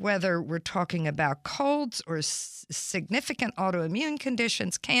 regardless of whether we're talking about colds or significant autoimmune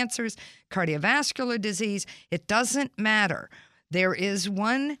conditions, cancers, cardiovascular disease, it doesn't matter. There is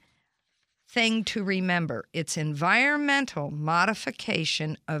one thing to remember. It's environmental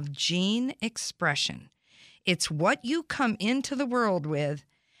modification of gene expression. It's what you come into the world with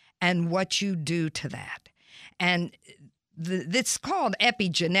and what you do to that. And it's called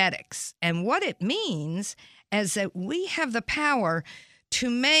epigenetics. And what it means is that we have the power to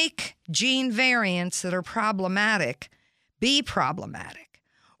make gene variants that are problematic be problematic.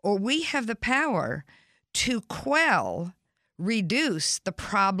 Or we have the power to reduce the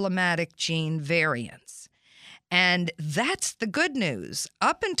problematic gene variants. And that's the good news.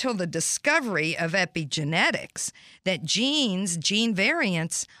 Up until the discovery of epigenetics, that gene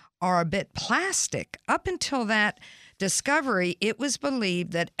variants are a bit plastic. Up until that discovery, it was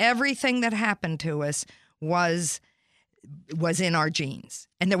believed that everything that happened to us was in our genes,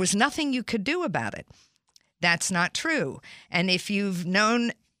 and there was nothing you could do about it. That's not true. And if you've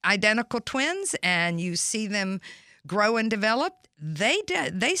known identical twins and you see them grow and develop,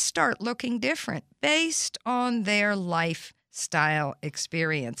 they start looking different based on their lifestyle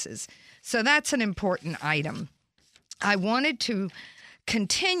experiences. So that's an important item. I wanted to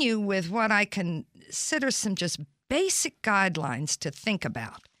continue with what I consider some just basic guidelines to think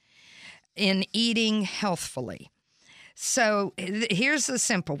about in eating healthfully. So here's the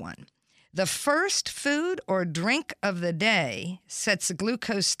simple one. The first food or drink of the day sets a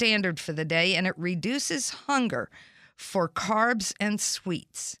glucose standard for the day, and it reduces hunger for carbs and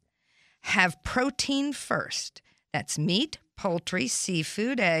sweets. Have protein first. That's meat, poultry,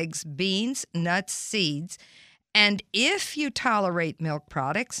 seafood, eggs, beans, nuts, seeds. And if you tolerate milk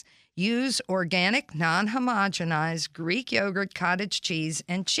products, use organic, non-homogenized Greek yogurt, cottage cheese,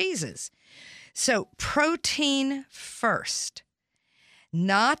 and cheeses. So protein first,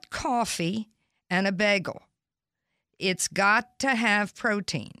 not coffee and a bagel. It's got to have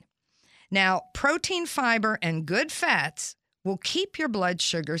protein. Now, protein, fiber, and good fats will keep your blood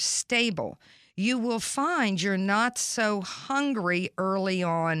sugar stable. you will find you're not so hungry early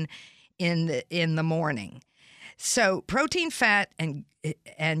on in the morning. So protein, fat,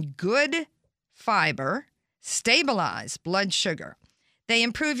 and good fiber stabilize blood sugar. They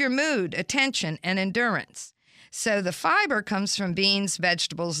improve your mood, attention, and endurance. So the fiber comes from beans,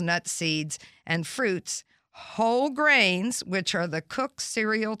 vegetables, nuts, seeds, and fruits, whole grains, which are the cooked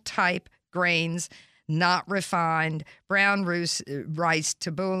cereal type grains, not refined, brown rice,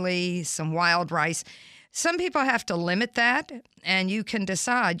 tabbouleh, some wild rice. Some people have to limit that, and you can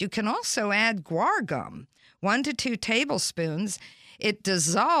decide. You can also add guar gum, 1 to 2 tablespoons. It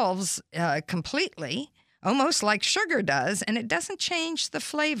dissolves completely, almost like sugar does, and it doesn't change the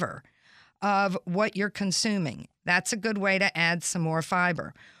flavor of what you're consuming. That's a good way to add some more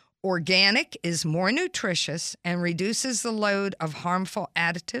fiber. Organic is more nutritious and reduces the load of harmful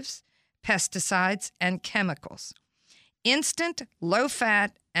additives, pesticides, and chemicals. Instant,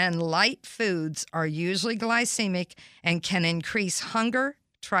 low-fat, and light foods are usually glycemic and can increase hunger,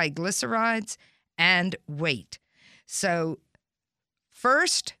 triglycerides, and weight. So,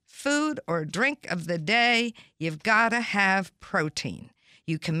 first food or drink of the day, you've got to have protein.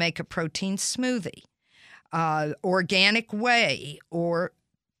 You can make a protein smoothie, organic whey, or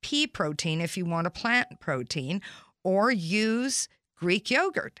pea protein if you want a plant protein, or use Greek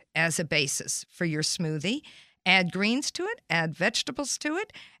yogurt as a basis for your smoothie. Add greens to it, add vegetables to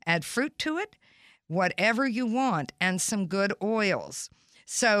it, add fruit to it, whatever you want, and some good oils.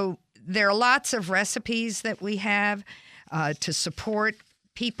 So there are lots of recipes that we have to support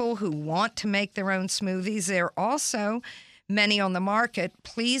people who want to make their own smoothies. There are also many on the market.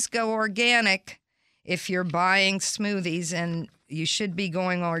 Please go organic if you're buying smoothies, and you should be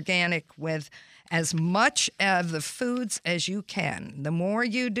going organic with as much of the foods as you can. The more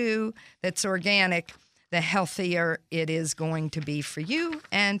you do that's organic, the healthier it is going to be for you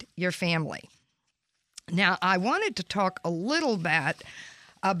and your family. Now, I wanted to talk a little bit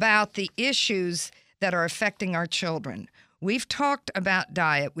about the issues that are affecting our children. We've talked about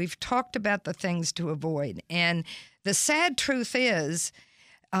diet. We've talked about the things to avoid. And the sad truth is,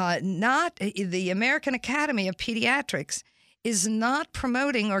 the American Academy of Pediatrics is not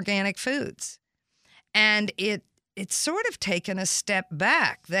promoting organic foods. And it's sort of taken a step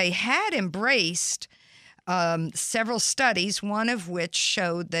back. They had embraced several studies, one of which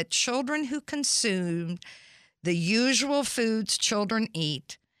showed that children who consumed the usual foods children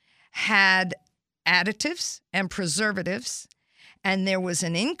eat had additives and preservatives, and there was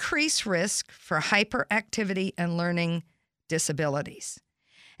an increased risk for hyperactivity and learning disabilities.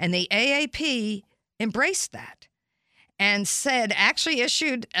 And the AAP embraced that and actually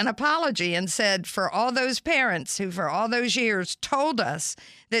issued an apology and said, for all those parents who for all those years told us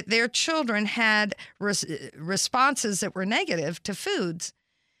that their children had responses that were negative to foods,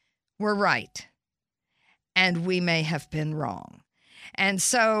 were right. And we may have been wrong. And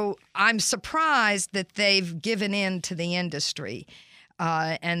so I'm surprised that they've given in to the industry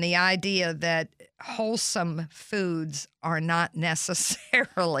and the idea that wholesome foods are not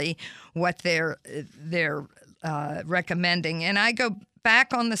necessarily what they're recommending. And I go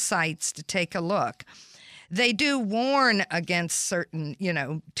back on the sites to take a look. They do warn against certain,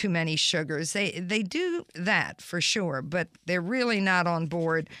 too many sugars. They do that for sure, but they're really not on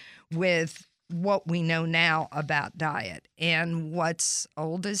board with what we know now about diet. And what's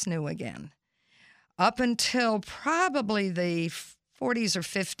old is new again. Up until probably the 40s or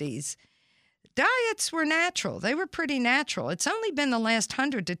 50s, diets were natural. They were pretty natural. It's only been the last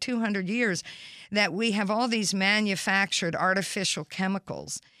 100 to 200 years that we have all these manufactured artificial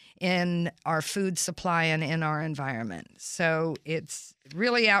chemicals in our food supply and in our environment. So it's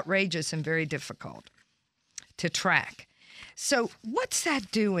really outrageous and very difficult to track. So what's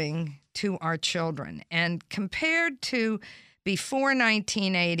that doing to our children? And compared to before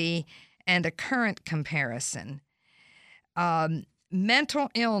 1980 and a current comparison, mental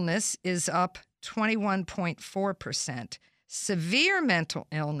illness is up 21.4%. Severe mental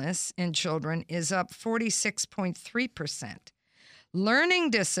illness in children is up 46.3%. Learning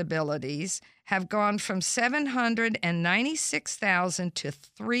disabilities have gone from 796,000 to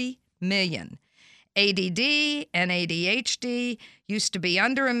 3 million. ADD and ADHD used to be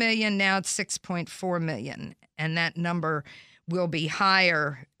under 1 million, now it's 6.4 million. And that number will be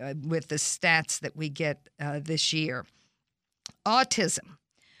higher with the stats that we get this year. Autism,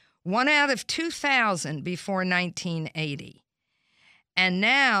 1 out of 2,000 before 1980. And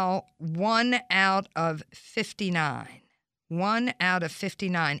now 1 out of 59. 1 out of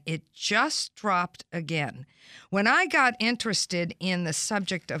 59. It just dropped again. When I got interested in the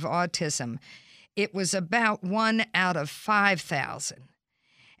subject of autism, it was about 1 out of 5,000.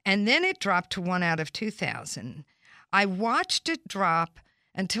 And then it dropped to 1 out of 2,000. I watched it drop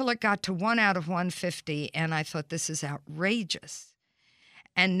until it got to 1 out of 150, and I thought, this is outrageous.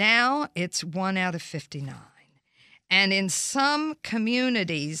 And now it's 1 out of 59. And in some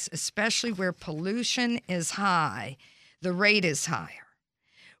communities, especially where pollution is high, the rate is higher.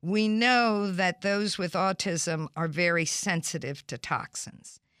 We know that those with autism are very sensitive to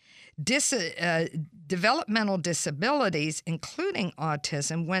toxins. Developmental disabilities, including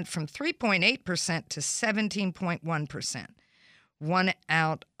autism, went from 3.8% to 17.1%, 1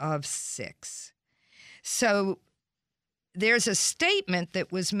 out of 6. So there's a statement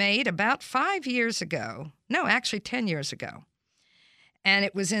that was made about 5 years ago, no, actually 10 years ago, and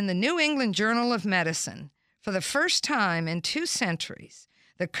it was in the New England Journal of Medicine. For the first time in 2 centuries,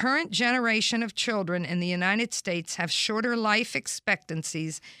 the current generation of children in the United States have shorter life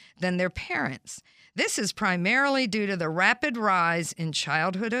expectancies than their parents. This is primarily due to the rapid rise in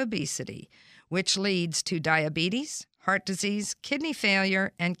childhood obesity, which leads to diabetes, heart disease, kidney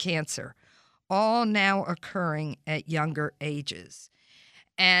failure, and cancer, all now occurring at younger ages.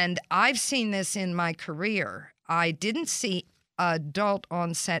 And I've seen this in my career. I didn't see adult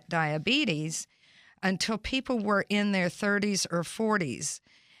onset diabetes until people were in their 30s or 40s.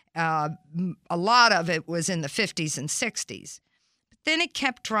 A lot of it was in the 50s and 60s. But then it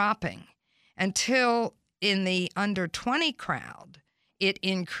kept dropping until in the under 20 crowd, it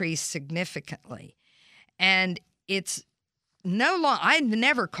increased significantly. And it's no longer, I've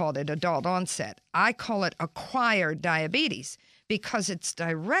never called it adult onset. I call it acquired diabetes because it's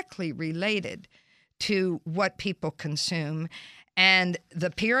directly related to what people consume. And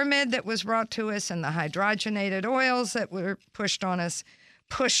the pyramid that was brought to us and the hydrogenated oils that were pushed on us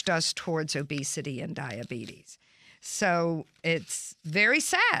pushed us towards obesity and diabetes. So it's very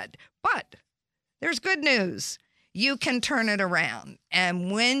sad, but there's good news. You can turn it around.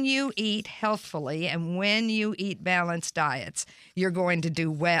 And when you eat healthfully and when you eat balanced diets, you're going to do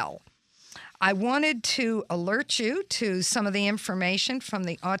well. I wanted to alert you to some of the information from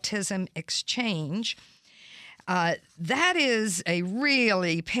the Autism Exchange. That is a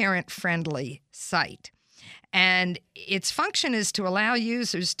really parent-friendly site. And its function is to allow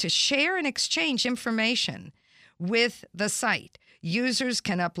users to share and exchange information with the site. Users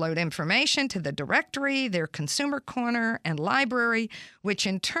can upload information to the directory, their consumer corner, and library, which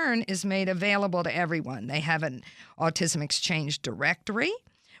in turn is made available to everyone. They have an Autism Exchange directory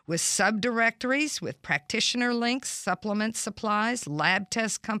with subdirectories with practitioner links, supplement supplies, lab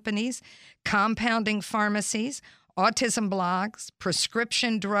test companies, compounding pharmacies, autism blogs,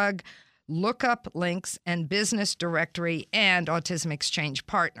 prescription drug lookup links, and business directory and Autism Exchange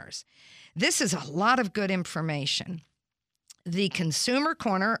partners. This is a lot of good information. The Consumer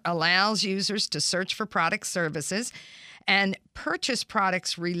Corner allows users to search for product services and purchase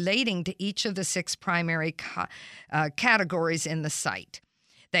products relating to each of the 6 primary categories in the site.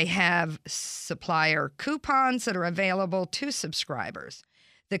 They have supplier coupons that are available to subscribers.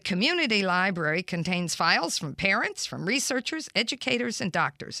 The community library contains files from parents, from researchers, educators, and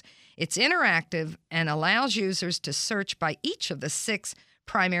doctors. It's interactive and allows users to search by each of the 6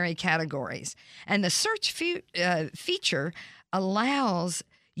 primary categories. And the search feature allows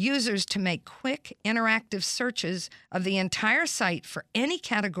users to make quick, interactive searches of the entire site for any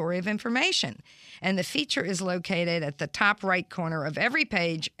category of information. And the feature is located at the top right corner of every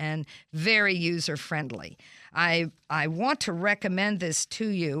page and very user-friendly. I want to recommend this to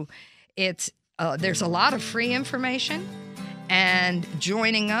you. There's a lot of free information, and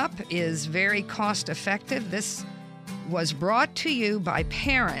joining up is very cost-effective. This was brought to you by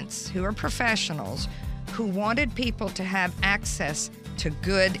parents who are professionals who wanted people to have access to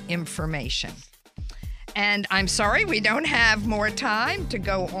good information. And I'm sorry we don't have more time to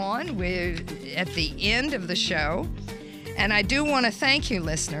go on. We're at the end of the show. And I do want to thank you,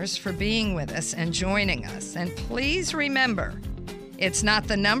 listeners, for being with us and joining us. And please remember, it's not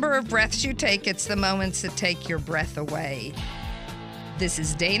the number of breaths you take, it's the moments that take your breath away. This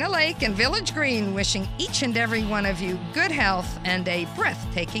is Dana Lake and Village Green wishing each and every one of you good health and a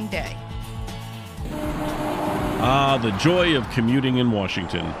breathtaking day. Ah, the joy of commuting in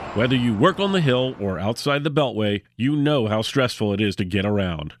Washington. Whether you work on the Hill or outside the Beltway, you know how stressful it is to get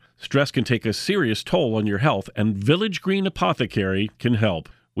around. Stress can take a serious toll on your health, and Village Green Apothecary can help.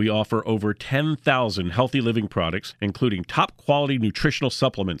 We offer over 10,000 healthy living products, including top-quality nutritional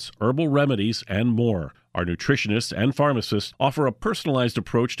supplements, herbal remedies, and more. Our nutritionists and pharmacists offer a personalized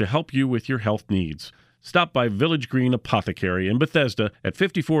approach to help you with your health needs. Stop by Village Green Apothecary in Bethesda at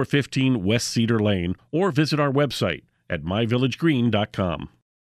 5415 West Cedar Lane or visit our website at myvillagegreen.com.